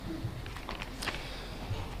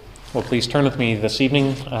Well, please turn with me this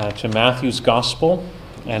evening to Matthew's Gospel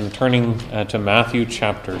and turning to Matthew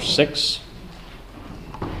chapter 6.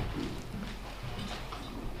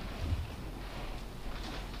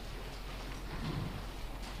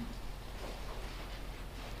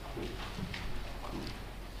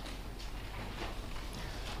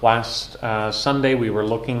 Last Sunday we were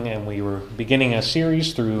looking and we were beginning a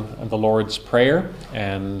series through the Lord's Prayer,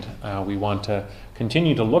 and we want to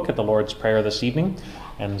continue to look at the Lord's Prayer this evening.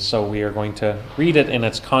 And so we are going to read it in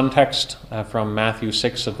its context from Matthew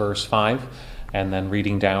 6 at verse 5, and then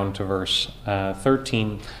reading down to verse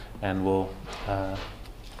 13, and we'll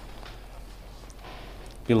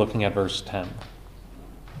be looking at verse 10.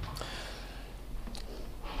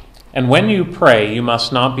 And when you pray, you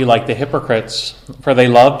must not be like the hypocrites, for they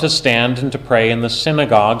love to stand and to pray in the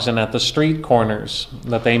synagogues and at the street corners,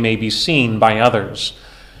 that they may be seen by others.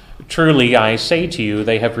 Truly, I say to you,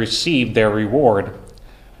 they have received their reward.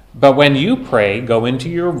 But when you pray, go into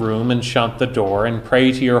your room and shut the door and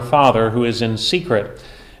pray to your Father who is in secret,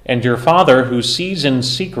 and your Father who sees in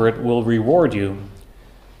secret will reward you.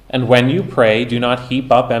 And when you pray, do not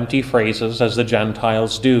heap up empty phrases as the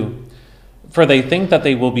Gentiles do, for they think that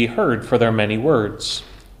they will be heard for their many words.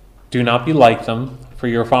 Do not be like them, for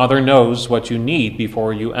your Father knows what you need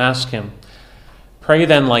before you ask him. Pray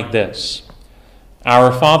then like this: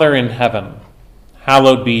 Our Father in heaven,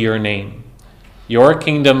 hallowed be your name. Your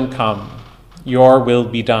kingdom come, your will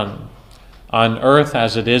be done, on earth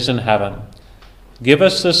as it is in heaven. Give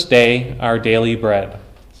us this day our daily bread,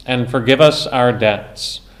 and forgive us our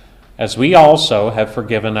debts, as we also have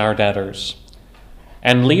forgiven our debtors.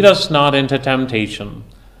 And lead us not into temptation,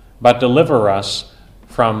 but deliver us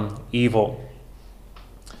from evil.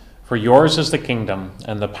 For yours is the kingdom,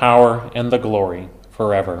 and the power, and the glory,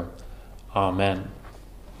 forever. Amen.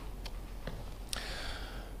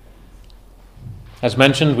 As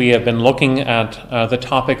mentioned, we have been looking at the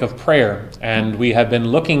topic of prayer, and we have been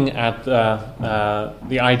looking at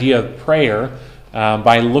the idea of prayer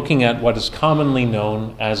by looking at what is commonly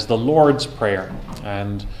known as the Lord's Prayer.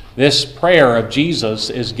 And this prayer of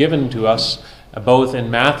Jesus is given to us both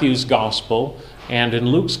in Matthew's Gospel and in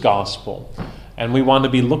Luke's Gospel. And we want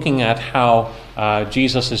to be looking at how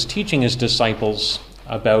Jesus is teaching his disciples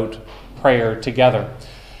about prayer together.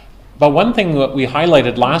 But one thing that we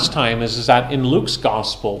highlighted last time is that in Luke's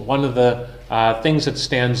Gospel, one of the things that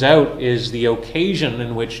stands out is the occasion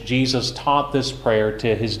in which Jesus taught this prayer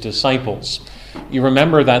to his disciples. You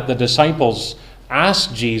remember that the disciples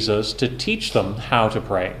asked Jesus to teach them how to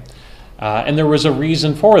pray. And there was a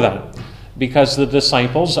reason for that, because the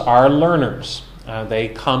disciples are learners. They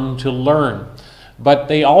come to learn. But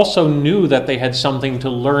they also knew that they had something to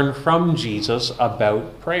learn from Jesus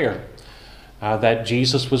about prayer. That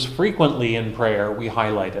Jesus was frequently in prayer, we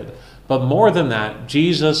highlighted. But more than that,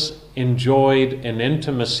 Jesus enjoyed an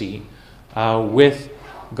intimacy with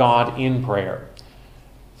God in prayer.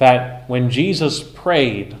 That when Jesus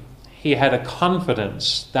prayed, he had a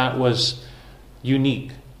confidence that was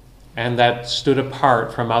unique and that stood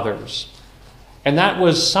apart from others. And that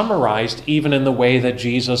was summarized even in the way that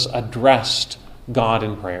Jesus addressed God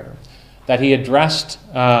in prayer. That he addressed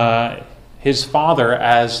his Father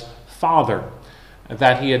as Father,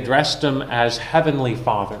 that he addressed him as Heavenly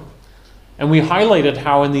Father. And we highlighted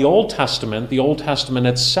how in the Old Testament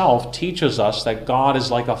itself teaches us that God is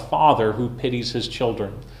like a father who pities his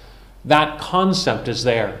children. That concept is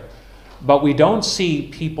there. But we don't see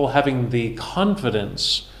people having the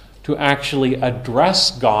confidence to actually address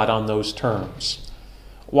God on those terms.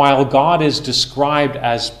 While God is described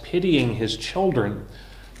as pitying his children,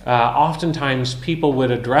 oftentimes people would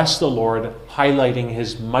address the Lord highlighting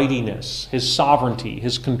his mightiness, his sovereignty,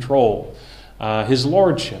 his control, his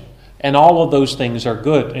lordship. And all of those things are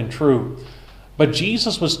good and true. But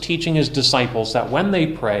Jesus was teaching his disciples that when they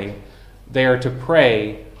pray, they are to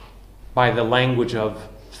pray by the language of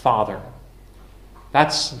Father.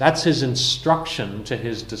 That's his instruction to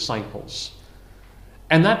his disciples.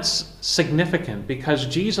 And that's significant because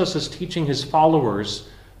Jesus is teaching his followers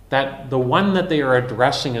that the one that they are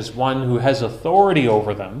addressing is one who has authority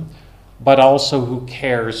over them, but also who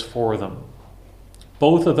cares for them.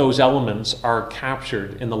 Both of those elements are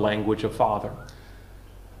captured in the language of Father.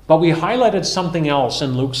 But we highlighted something else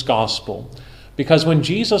in Luke's Gospel, because when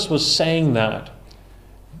Jesus was saying that,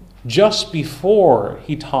 just before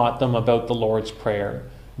he taught them about the Lord's Prayer,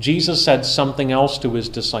 Jesus said something else to his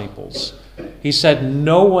disciples. He said,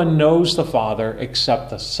 "No one knows the Father except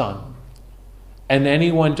the Son, and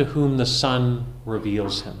anyone to whom the Son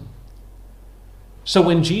reveals him." So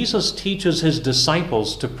when Jesus teaches his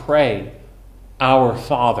disciples to pray, "Our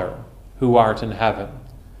Father, who art in heaven,"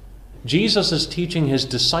 Jesus is teaching his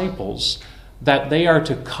disciples that they are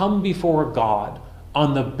to come before God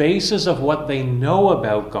on the basis of what they know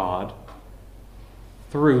about God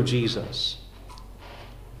through Jesus.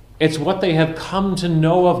 It's what they have come to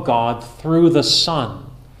know of God through the Son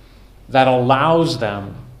that allows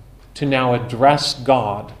them to now address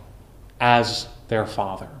God as their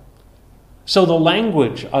Father. So the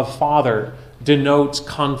language of Father denotes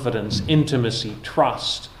confidence, intimacy,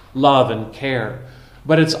 trust, love, and care.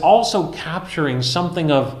 But it's also capturing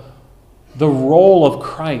something of the role of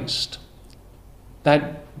Christ,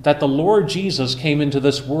 that the Lord Jesus came into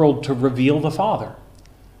this world to reveal the Father.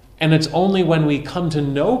 And it's only when we come to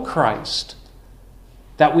know Christ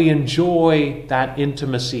that we enjoy that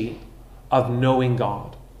intimacy of knowing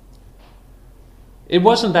God. It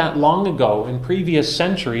wasn't that long ago, in previous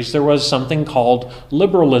centuries, there was something called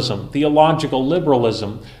liberalism, theological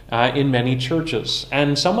liberalism, in many churches.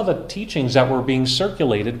 And some of the teachings that were being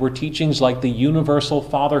circulated were teachings like the universal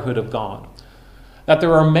fatherhood of God. That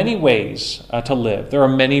there are many ways to live. There are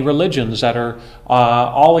many religions that are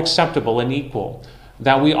all acceptable and equal.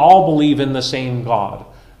 That we all believe in the same God.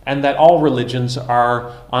 And that all religions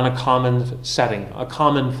are on a common setting, a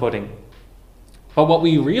common footing. But what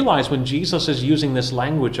we realize when Jesus is using this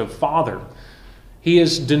language of Father, he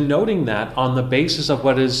is denoting that on the basis of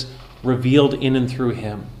what is revealed in and through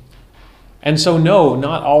him. And so no,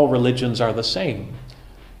 not all religions are the same.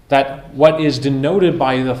 That what is denoted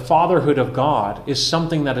by the fatherhood of God is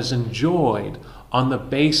something that is enjoyed on the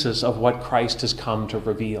basis of what Christ has come to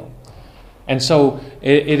reveal. And so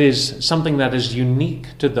it is something that is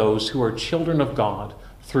unique to those who are children of God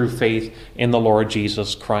through faith in the Lord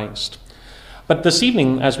Jesus Christ. But this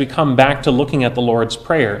evening, as we come back to looking at the Lord's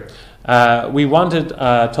Prayer, we wanted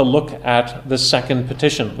to look at the second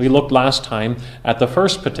petition. We looked last time at the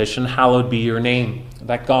first petition, hallowed be your name.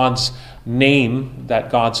 That God's name, that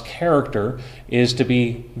God's character is to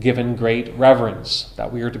be given great reverence,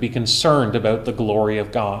 that we are to be concerned about the glory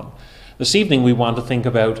of God. This evening we want to think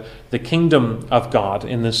about the kingdom of God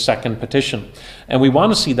in this second petition. And we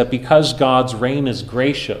want to see that because God's reign is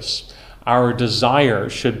gracious, our desire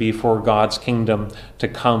should be for God's kingdom to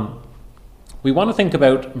come. We want to think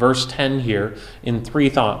about verse 10 here in three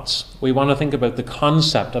thoughts. We want to think about the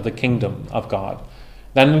concept of the kingdom of God.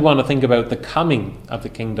 Then we want to think about the coming of the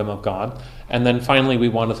kingdom of God. And then finally we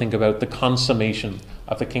want to think about the consummation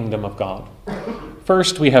of the kingdom of God.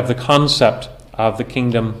 First, we have the concept of the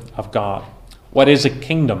kingdom of God. What is a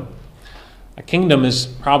kingdom? A kingdom is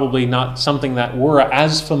probably not something that we're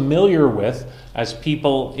as familiar with as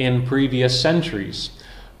people in previous centuries.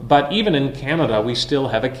 But even in Canada, we still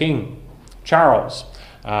have a king, Charles.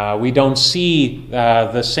 We don't see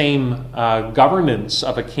the same governance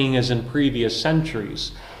of a king as in previous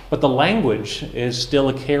centuries, but the language is still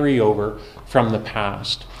a carryover from the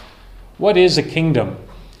past. What is a kingdom?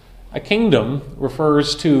 A kingdom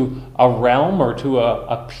refers to a realm or to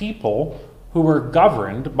a people who were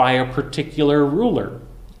governed by a particular ruler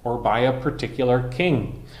or by a particular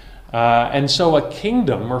king. And so a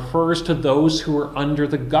kingdom refers to those who are under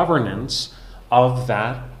the governance of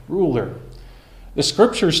that ruler. The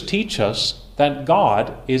scriptures teach us that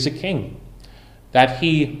God is a king, that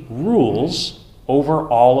he rules over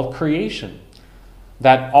all of creation,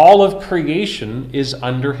 that all of creation is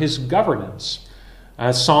under his governance.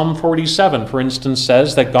 Psalm 47, for instance,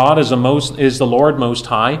 says that God is the Lord Most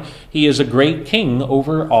High. He is a great king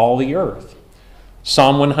over all the earth.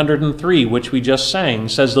 Psalm 103, which we just sang,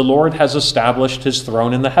 says the Lord has established his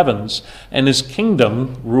throne in the heavens, and his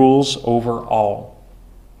kingdom rules over all.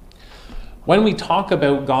 When we talk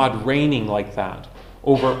about God reigning like that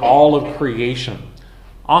over all of creation,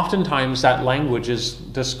 oftentimes that language is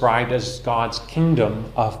described as God's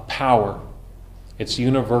kingdom of power. It's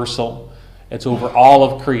universal. It's over all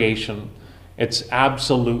of creation. It's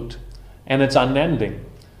absolute. And it's unending.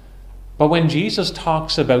 But when Jesus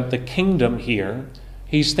talks about the kingdom here,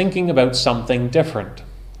 he's thinking about something different.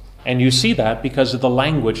 And you see that because of the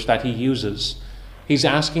language that he uses. He's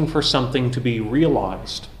asking for something to be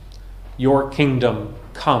realized. Your kingdom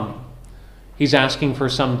come. He's asking for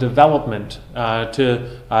some development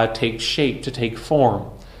to take shape, to take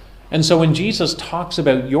form. And so when Jesus talks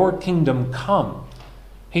about your kingdom come,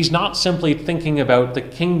 he's not simply thinking about the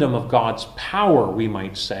kingdom of God's power, we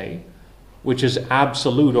might say, which is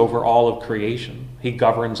absolute over all of creation. He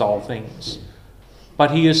governs all things.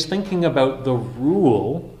 But he is thinking about the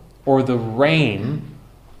rule or the reign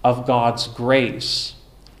of God's grace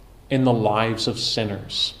in the lives of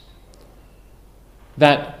sinners.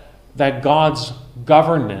 That God's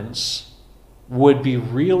governance would be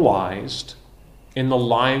realized in the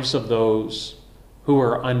lives of those who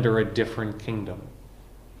are under a different kingdom.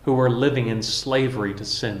 who were living in slavery to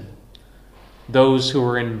sin, those who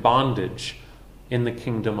were in bondage in the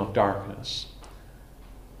kingdom of darkness.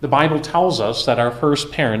 The Bible tells us that our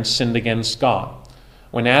first parents sinned against God.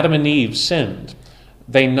 When Adam and Eve sinned,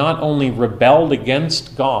 they not only rebelled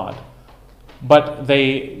against God, but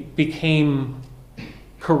they became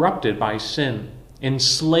corrupted by sin,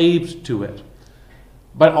 enslaved to it.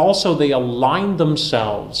 But also they aligned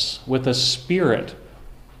themselves with a spirit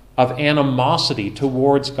of animosity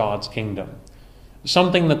towards God's kingdom,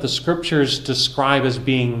 something that the scriptures describe as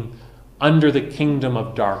being under the kingdom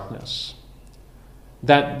of darkness.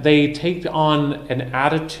 That they take on an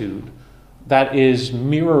attitude that is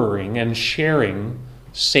mirroring and sharing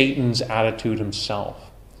Satan's attitude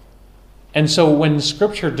himself. And so when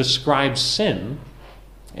Scripture describes sin,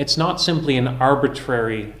 it's not simply an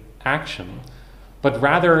arbitrary action, but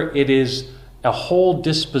rather it is a whole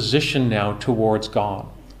disposition now towards God,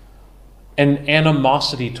 an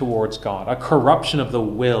animosity towards God, a corruption of the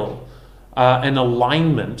will, an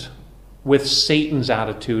alignment with Satan's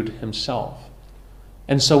attitude himself.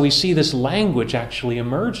 And so we see this language actually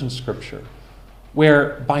emerge in Scripture,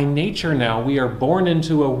 where by nature now we are born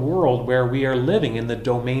into a world where we are living in the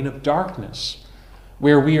domain of darkness,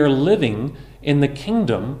 where we are living in the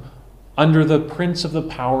kingdom under the prince of the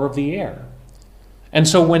power of the air. And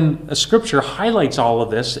so when a Scripture highlights all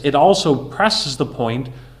of this, it also presses the point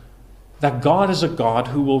that God is a God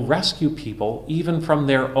who will rescue people even from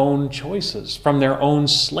their own choices, from their own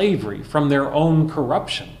slavery, from their own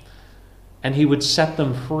corruption. And he would set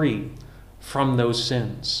them free from those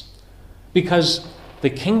sins. Because the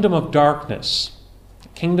kingdom of darkness, the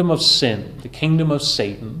kingdom of sin, the kingdom of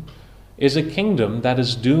Satan, is a kingdom that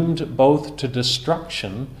is doomed both to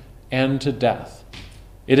destruction and to death.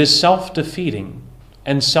 It is self-defeating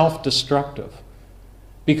and self-destructive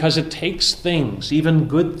because it takes things, even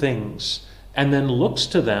good things, and then looks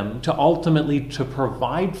to them to ultimately to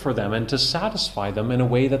provide for them and to satisfy them in a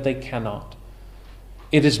way that they cannot.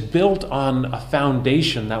 It is built on a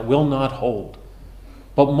foundation that will not hold.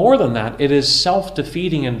 But more than that, it is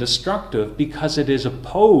self-defeating and destructive because it is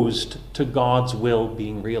opposed to God's will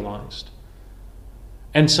being realized.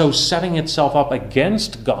 And so setting itself up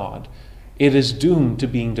against God, it is doomed to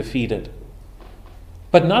being defeated.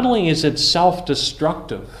 But not only is it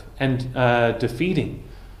self-destructive and defeating,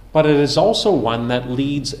 but it is also one that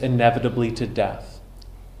leads inevitably to death.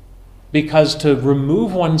 Because to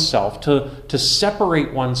remove oneself, to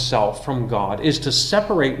separate oneself from God, is to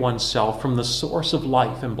separate oneself from the source of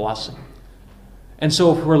life and blessing. And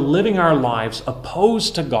so if we're living our lives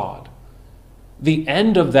opposed to God, the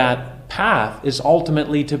end of that path is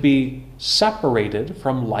ultimately to be separated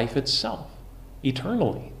from life itself,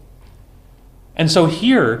 eternally. And so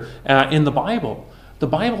here in the Bible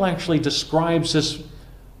actually describes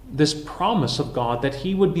this promise of God that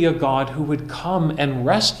he would be a God who would come and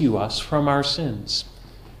rescue us from our sins.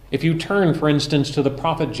 If you turn, for instance, to the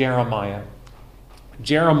prophet Jeremiah,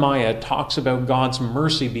 Jeremiah talks about God's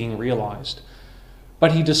mercy being realized.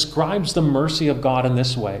 But he describes the mercy of God in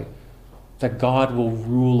this way, that God will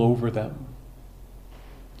rule over them.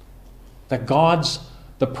 That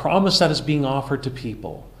the promise that is being offered to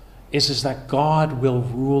people is that God will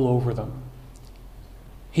rule over them.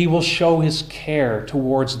 He will show his care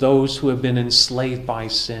towards those who have been enslaved by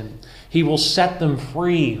sin. He will set them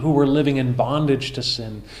free who were living in bondage to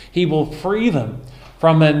sin. He will free them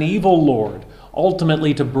from an evil lord,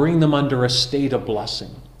 ultimately to bring them under a state of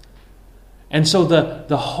blessing. And so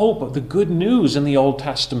the hope of the good news in the Old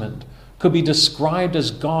Testament could be described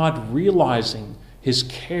as God realizing his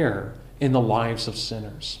care in the lives of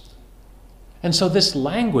sinners. And so this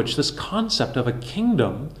language, this concept of a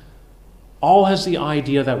kingdom, all has the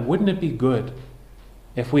idea that wouldn't it be good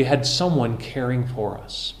if we had someone caring for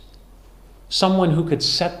us? Someone who could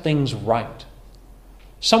set things right.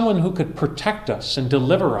 Someone who could protect us and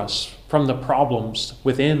deliver us from the problems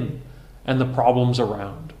within and the problems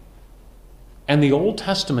around. And the Old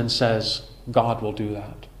Testament says God will do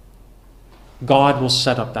that. God will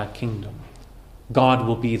set up that kingdom. God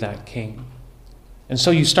will be that king. And so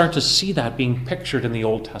you start to see that being pictured in the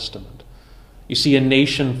Old Testament. You see a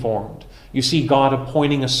nation formed. You see God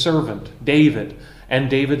appointing a servant, David, and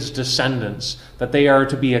David's descendants, that they are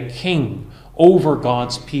to be a king over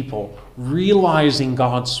God's people, realizing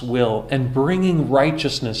God's will and bringing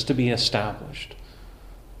righteousness to be established.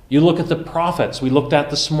 You look at the prophets we looked at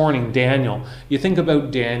this morning, Daniel. You think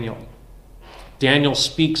about Daniel. Daniel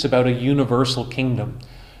speaks about a universal kingdom.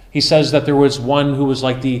 He says that there was one who was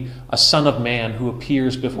like a son of man who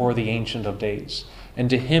appears before the Ancient of Days, and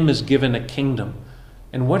to him is given a kingdom.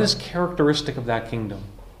 And what is characteristic of that kingdom?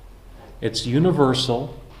 It's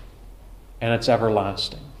universal and it's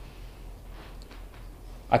everlasting.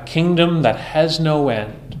 a kingdom that has no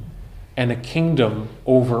end, and a kingdom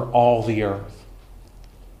over all the earth.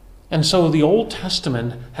 And so the Old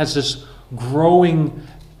Testament has this growing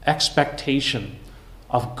expectation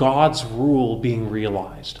of God's rule being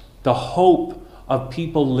realized. The hope of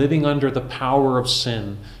people living under the power of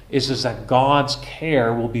sin is that God's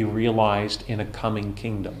care will be realized in a coming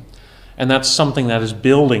kingdom. And that's something that is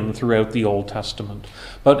building throughout the Old Testament.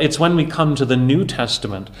 But it's when we come to the New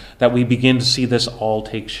Testament that we begin to see this all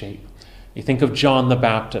take shape. You think of John the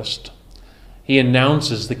Baptist. He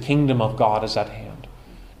announces the kingdom of God is at hand.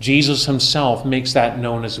 Jesus himself makes that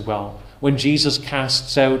known as well. When Jesus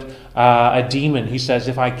casts out a demon, he says,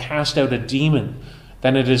 if I cast out a demon,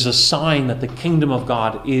 then it is a sign that the kingdom of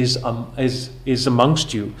God is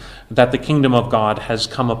amongst you, that the kingdom of God has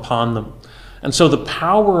come upon them. And so the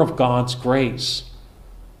power of God's grace,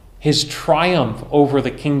 his triumph over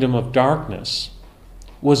the kingdom of darkness,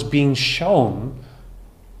 was being shown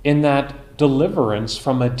in that deliverance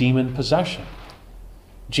from a demon possession.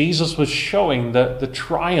 Jesus was showing the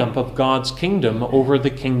triumph of God's kingdom over the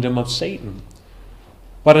kingdom of Satan.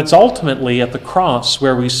 But it's ultimately at the cross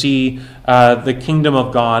where we see the kingdom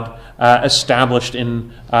of God established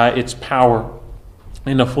in its power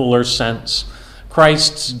in a fuller sense.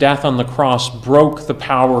 Christ's death on the cross broke the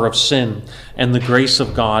power of sin, and the grace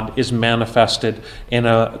of God is manifested in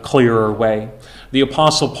a clearer way. The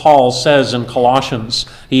Apostle Paul says in Colossians,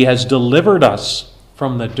 he has delivered us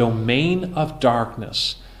from the domain of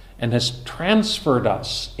darkness and has transferred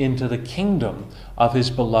us into the kingdom of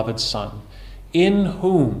his beloved Son, in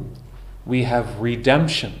whom we have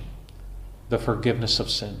redemption, the forgiveness of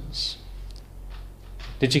sins.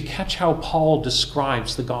 Did you catch how Paul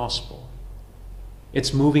describes the gospel?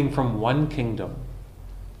 It's moving from one kingdom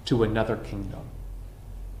to another kingdom.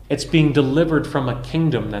 It's being delivered from a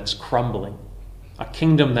kingdom that's crumbling, a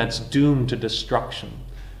kingdom that's doomed to destruction,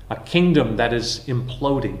 a kingdom that is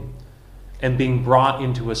imploding, and being brought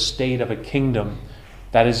into a state of a kingdom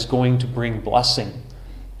that is going to bring blessing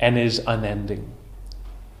and is unending.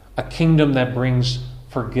 A kingdom that brings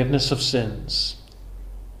forgiveness of sins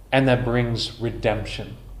and that brings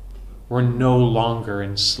redemption. We're no longer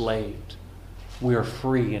enslaved. We are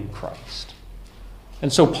free in Christ.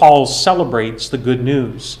 And so Paul celebrates the good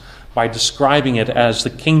news by describing it as the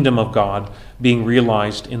kingdom of God being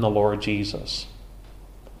realized in the Lord Jesus.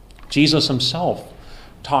 Jesus himself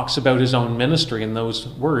talks about his own ministry in those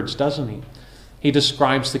words, doesn't he? He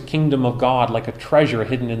describes the kingdom of God like a treasure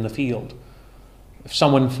hidden in the field. If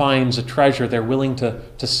someone finds a treasure, they're willing to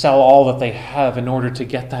sell all that they have in order to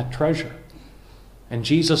get that treasure. And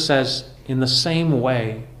Jesus says, in the same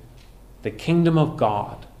way, the kingdom of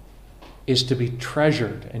God is to be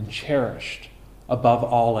treasured and cherished above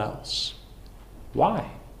all else.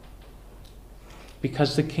 Why?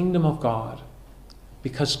 Because the kingdom of God,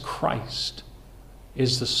 because Christ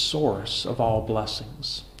is the source of all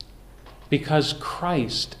blessings. Because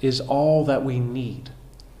Christ is all that we need.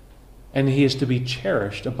 And he is to be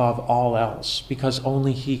cherished above all else, because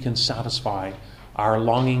only he can satisfy our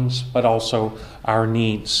longings, but also our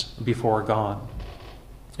needs before God.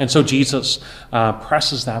 And so Jesus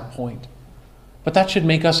presses that point. But that should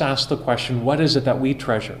make us ask the question, what is it that we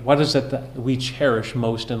treasure? What is it that we cherish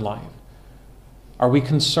most in life? Are we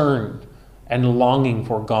concerned and longing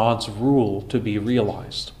for God's rule to be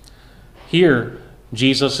realized? Here,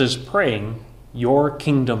 Jesus is praying, your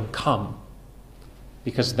kingdom come,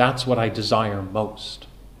 because that's what I desire most.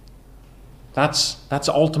 That's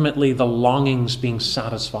ultimately the longings being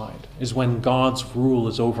satisfied, is when God's rule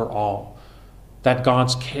is over all, that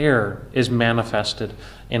God's care is manifested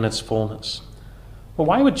in its fullness. But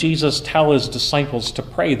why would Jesus tell his disciples to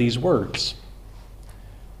pray these words?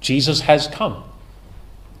 Jesus has come.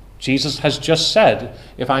 Jesus has just said,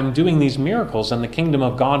 if I'm doing these miracles, then the kingdom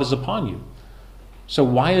of God is upon you. So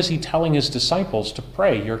why is he telling his disciples to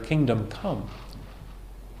pray, your kingdom come?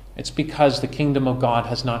 It's because the kingdom of God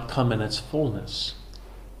has not come in its fullness.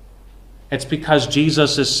 It's because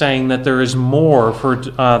Jesus is saying that there is more for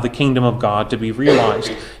the kingdom of God to be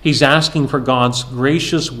realized. He's asking for God's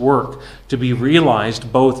gracious work to be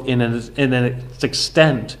realized both in its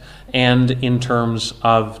extent and in terms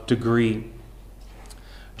of degree.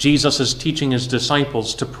 Jesus is teaching his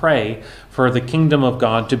disciples to pray for the kingdom of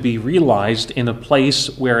God to be realized in a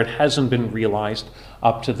place where it hasn't been realized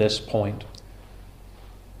up to this point.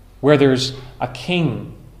 Where there's a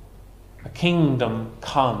king, a kingdom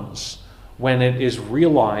comes when it is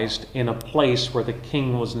realized in a place where the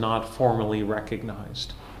king was not formally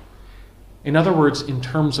recognized. In other words, in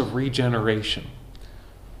terms of regeneration,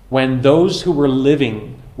 when those who were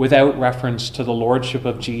living without reference to the lordship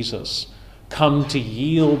of Jesus come to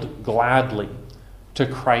yield gladly to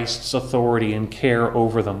Christ's authority and care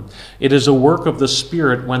over them. It is a work of the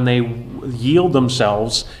Spirit when they yield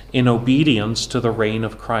themselves in obedience to the reign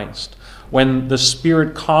of Christ. When the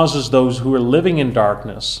Spirit causes those who are living in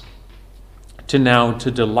darkness to now to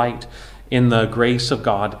delight in the grace of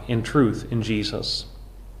God in truth in Jesus.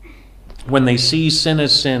 When they see sin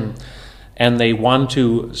as sin and they want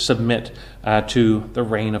to submit to the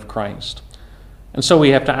reign of Christ. And so we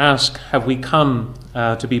have to ask, have we come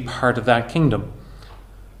to be part of that kingdom?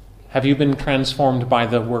 Have you been transformed by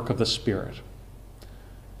the work of the Spirit?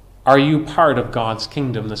 Are you part of God's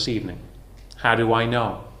kingdom this evening? How do I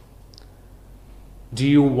know? Do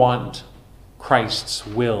you want Christ's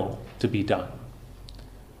will to be done?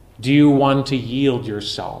 Do you want to yield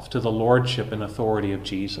yourself to the lordship and authority of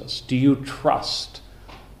Jesus? Do you trust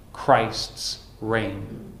Christ's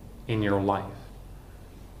reign in your life?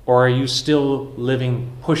 Or are you still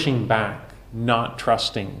living, pushing back, not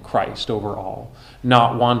trusting Christ over all,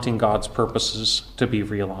 not wanting God's purposes to be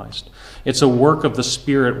realized? It's a work of the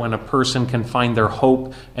Spirit when a person can find their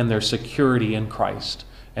hope and their security in Christ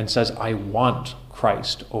and says, I want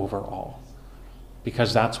Christ over all,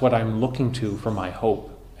 because that's what I'm looking to for my hope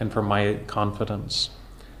and for my confidence.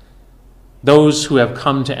 Those who have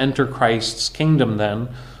come to enter Christ's kingdom then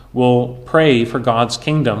will pray for God's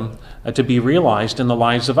kingdom to be realized in the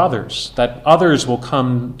lives of others, that others will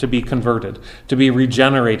come to be converted, to be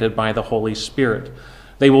regenerated by the Holy Spirit.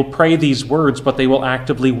 They will pray these words, but they will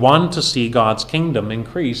actively want to see God's kingdom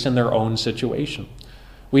increase in their own situation.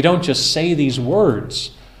 We don't just say these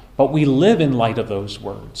words, but we live in light of those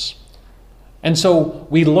words. And so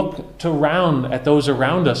we look around at those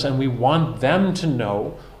around us and we want them to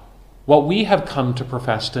know what we have come to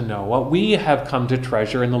profess to know, what we have come to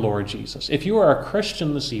treasure in the Lord Jesus. If you are a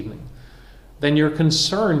Christian this evening, then your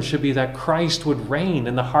concern should be that Christ would reign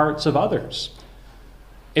in the hearts of others.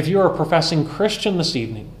 If you are a professing Christian this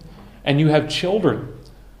evening and you have children,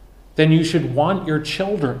 then you should want your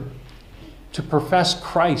children to profess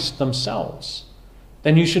Christ themselves.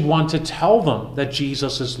 Then you should want to tell them that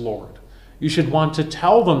Jesus is Lord. You should want to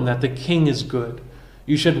tell them that the King is good.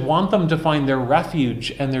 You should want them to find their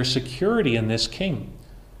refuge and their security in this King,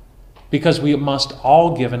 because we must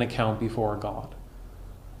all give an account before God.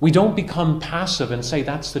 We don't become passive and say,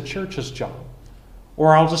 that's the church's job,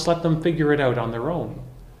 or I'll just let them figure it out on their own.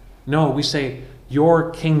 No, we say, your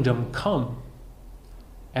kingdom come,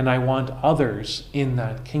 and I want others in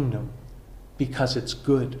that kingdom because it's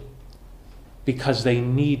good, because they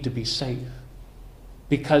need to be safe,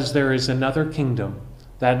 because there is another kingdom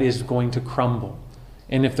that is going to crumble.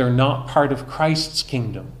 And if they're not part of Christ's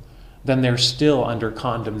kingdom, then they're still under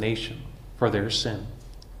condemnation for their sin.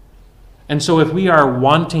 And so if we are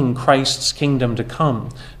wanting Christ's kingdom to come,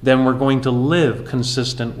 then we're going to live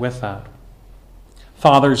consistent with that.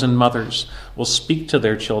 Fathers and mothers will speak to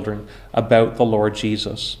their children about the Lord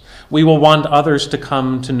Jesus. We will want others to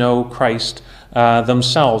come to know Christ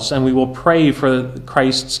themselves, and we will pray for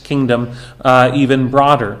Christ's kingdom even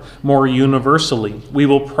broader, more universally. We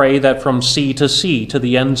will pray that from sea to sea, to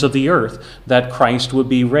the ends of the earth, that Christ would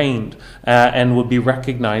be reigned and would be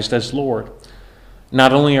recognized as Lord.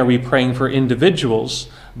 Not only are we praying for individuals,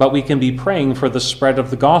 but we can be praying for the spread of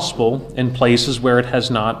the gospel in places where it has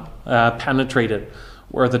not penetrated,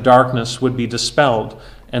 where the darkness would be dispelled,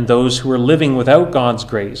 and those who are living without God's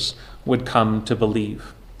grace would come to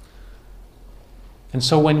believe. And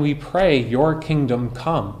so when we pray, your kingdom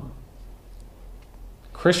come,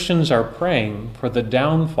 Christians are praying for the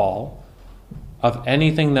downfall of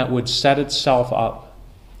anything that would set itself up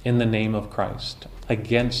in the name of Christ,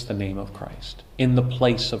 against the name of Christ, in the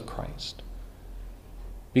place of Christ.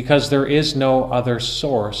 Because there is no other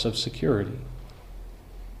source of security.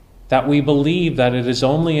 That we believe that it is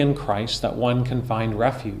only in Christ that one can find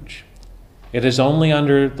refuge. It is only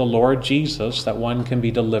under the Lord Jesus that one can be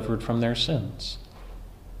delivered from their sins.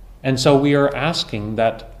 And so we are asking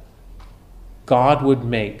that God would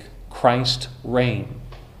make Christ reign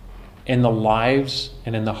in the lives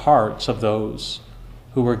and in the hearts of those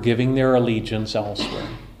who are giving their allegiance elsewhere,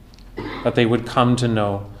 that they would come to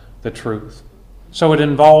know the truth. So it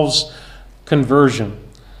involves conversion.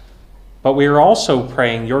 But we are also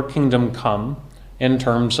praying, your kingdom come, in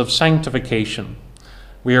terms of sanctification.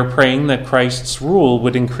 We are praying that Christ's rule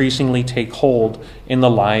would increasingly take hold in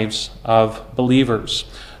the lives of believers.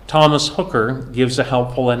 Thomas Hooker gives a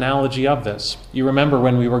helpful analogy of this. You remember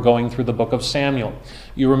when we were going through the book of Samuel.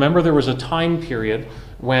 You remember there was a time period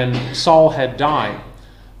when Saul had died,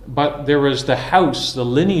 but there was the house, the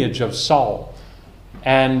lineage of Saul.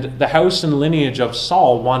 And the house and lineage of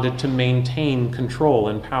Saul wanted to maintain control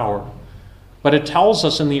and power. But it tells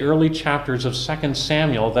us in the early chapters of 2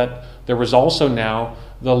 Samuel that there was also now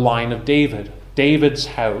the line of David. David's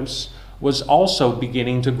house was also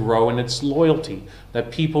beginning to grow in its loyalty,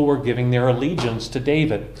 that people were giving their allegiance to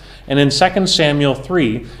David. And in 2 Samuel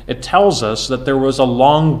 3, it tells us that there was a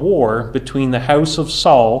long war between the house of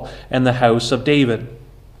Saul and the house of David.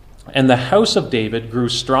 And the house of David grew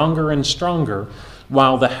stronger and stronger,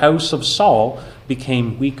 while the house of Saul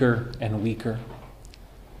became weaker and weaker.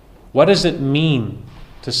 What does it mean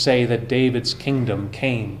to say that David's kingdom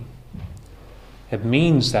came? It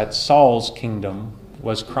means that Saul's kingdom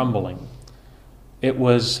was crumbling. It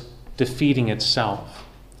was defeating itself.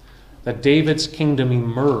 That David's kingdom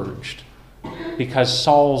emerged because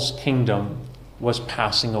Saul's kingdom was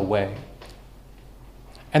passing away.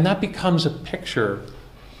 And that becomes a picture,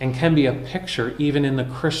 and can be a picture even in the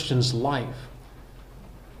Christian's life,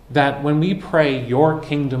 that when we pray, "Your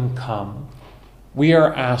kingdom come," we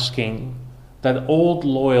are asking that old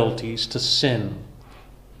loyalties to sin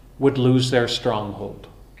would lose their stronghold.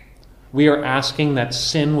 We are asking that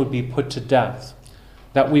sin would be put to death,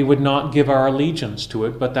 that we would not give our allegiance to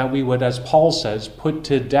it, but that we would, as Paul says, put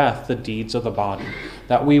to death the deeds of the body,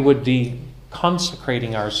 that we would be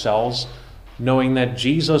consecrating ourselves, knowing that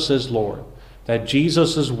Jesus is Lord, that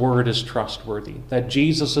Jesus' word is trustworthy, that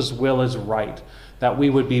Jesus' will is right, that we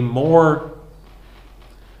would be more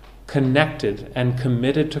connected and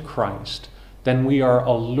committed to Christ than we are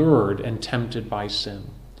allured and tempted by sin.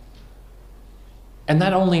 And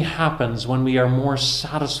that only happens when we are more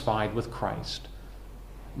satisfied with Christ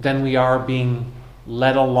than we are being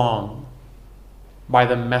led along by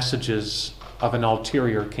the messages of an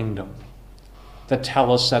ulterior kingdom that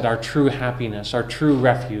tell us that our true happiness, our true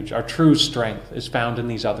refuge, our true strength is found in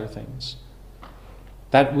these other things.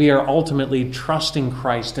 That we are ultimately trusting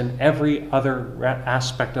Christ in every other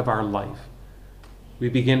aspect of our life. We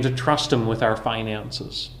begin to trust Him with our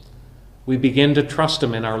finances. We begin to trust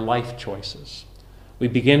Him in our life choices. We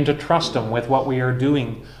begin to trust Him with what we are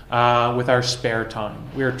doing with our spare time.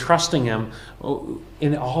 We are trusting Him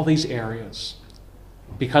in all these areas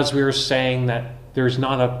because we are saying that there's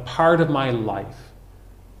not a part of my life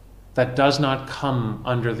that does not come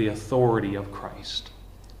under the authority of Christ.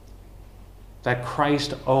 That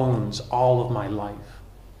Christ owns all of my life.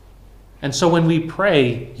 And so when we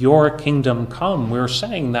pray, "Your kingdom come," we're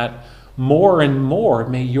saying that more and more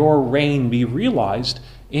may your reign be realized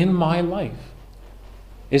in my life.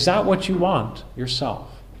 Is that what you want yourself?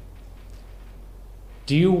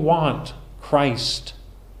 Do you want Christ,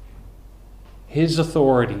 His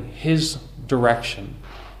authority, His direction,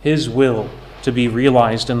 His will to be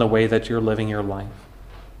realized in the way that you're living your life?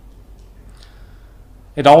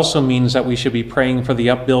 It also means that we should be praying for the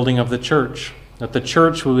upbuilding of the church, that the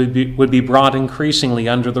church would be brought increasingly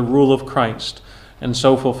under the rule of Christ, and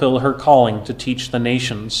so fulfill her calling to teach the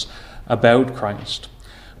nations about Christ.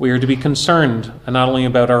 We are to be concerned not only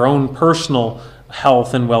about our own personal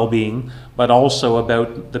health and well-being, but also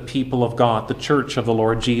about the people of God, the church of the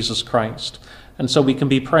Lord Jesus Christ. And so we can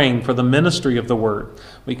be praying for the ministry of the word.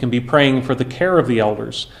 We can be praying for the care of the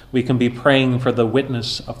elders. We can be praying for the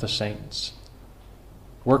witness of the saints.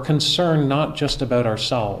 We're concerned not just about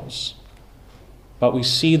ourselves, but we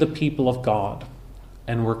see the people of God,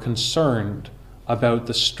 and we're concerned about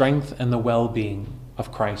the strength and the well-being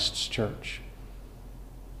of Christ's church.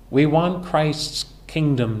 We want Christ's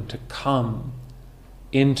kingdom to come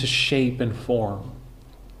into shape and form,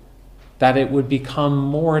 that it would become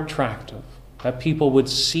more attractive, that people would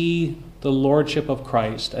see the lordship of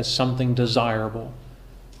Christ as something desirable,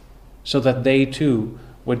 so that they too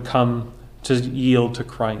would come to yield to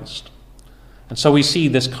Christ. And so we see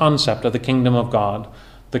this concept of the kingdom of God,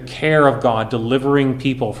 the care of God delivering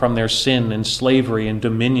people from their sin and slavery and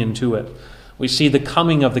dominion to it. We see the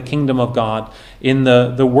coming of the kingdom of God in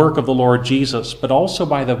the work of the Lord Jesus, but also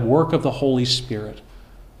by the work of the Holy Spirit,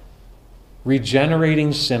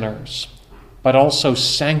 regenerating sinners, but also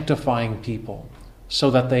sanctifying people so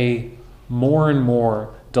that they more and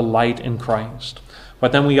more delight in Christ.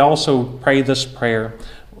 But then we also pray this prayer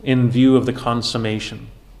in view of the consummation.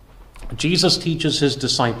 Jesus teaches his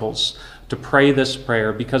disciples to pray this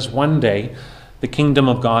prayer because one day the kingdom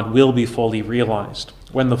of God will be fully realized.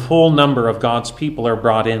 When the full number of God's people are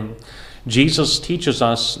brought in, Jesus teaches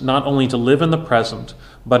us not only to live in the present,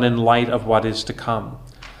 but in light of what is to come.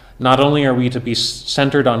 Not only are we to be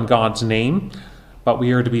centered on God's name, but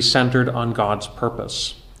we are to be centered on God's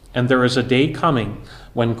purpose. And there is a day coming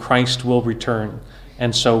when Christ will return,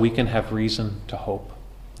 and so we can have reason to hope.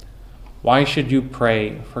 Why should you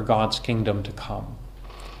pray for God's kingdom to come?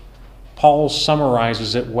 Paul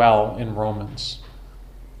summarizes it well in Romans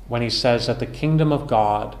when he says that the kingdom of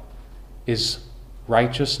God is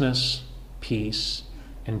righteousness, peace,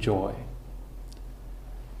 and joy.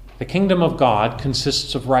 The kingdom of God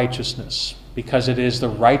consists of righteousness because it is the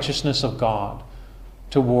righteousness of God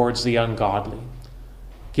towards the ungodly,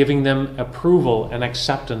 giving them approval and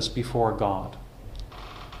acceptance before God.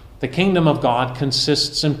 The kingdom of God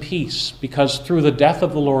consists in peace because through the death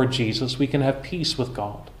of the Lord Jesus, we can have peace with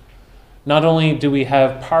God. Not only do we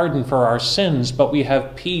have pardon for our sins, but we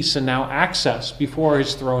have peace and now access before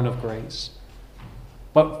his throne of grace.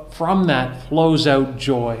 But from that flows out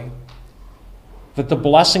joy, that the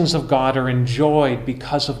blessings of God are enjoyed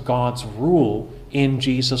because of God's rule in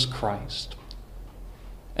Jesus Christ.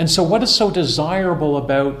 And so what is so desirable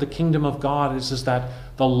about the kingdom of God is that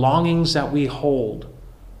the longings that we hold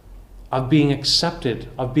of being accepted,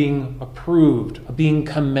 of being approved, of being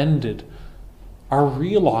commended, are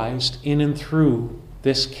realized in and through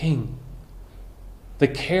this King. The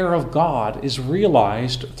care of God is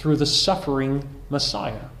realized through the suffering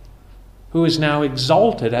Messiah, who is now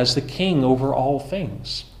exalted as the King over all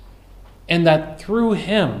things. And that through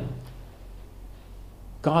him,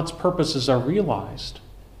 God's purposes are realized.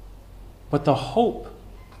 But the hope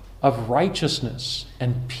of righteousness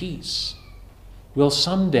and peace will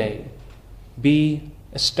someday be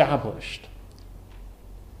established.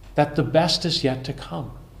 That the best is yet to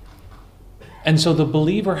come. And so the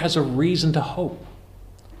believer has a reason to hope.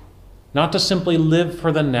 Not to simply live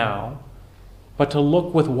for the now, but to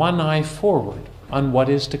look with one eye forward on what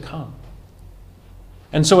is to come.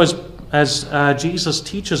 And so as Jesus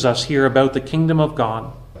teaches us here about the kingdom of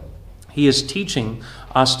God, he is teaching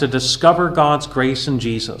us to discover God's grace in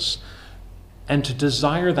Jesus and to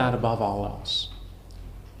desire that above all else.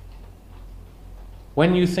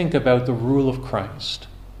 When you think about the rule of Christ,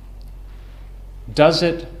 does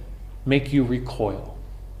it make you recoil?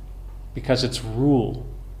 Because it's rule,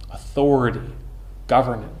 authority,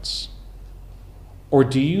 governance. Or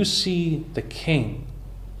do you see the King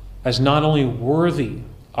as not only worthy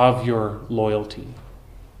of your loyalty,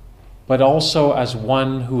 but also as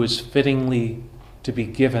one who is fittingly to be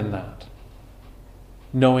given that,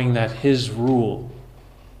 knowing that his rule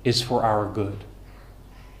is for our good?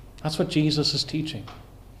 That's what Jesus is teaching.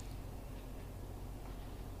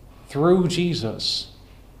 Through Jesus,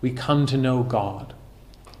 we come to know God.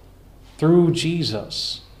 Through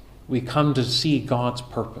Jesus, we come to see God's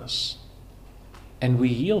purpose. And we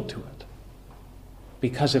yield to it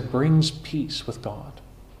because it brings peace with God.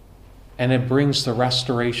 And it brings the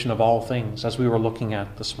restoration of all things, as we were looking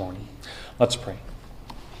at this morning. Let's pray.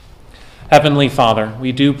 Heavenly Father,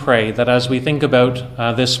 we do pray that as we think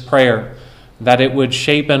about this prayer, that it would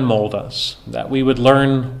shape and mold us, that we would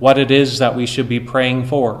learn what it is that we should be praying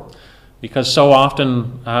for. Because so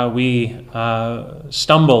often we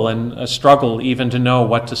stumble and struggle even to know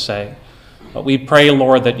what to say. But we pray,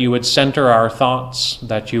 Lord, that you would center our thoughts,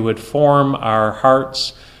 that you would form our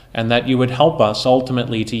hearts, and that you would help us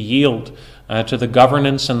ultimately to yield to the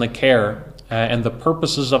governance and the care and the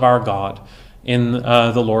purposes of our God in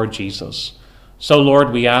the Lord Jesus. So,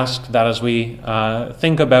 Lord, we ask that as we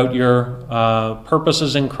think about your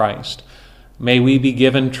purposes in Christ, may we be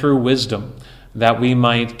given true wisdom, that we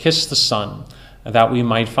might kiss the Son, that we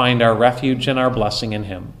might find our refuge and our blessing in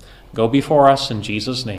him. Go before us in Jesus' name.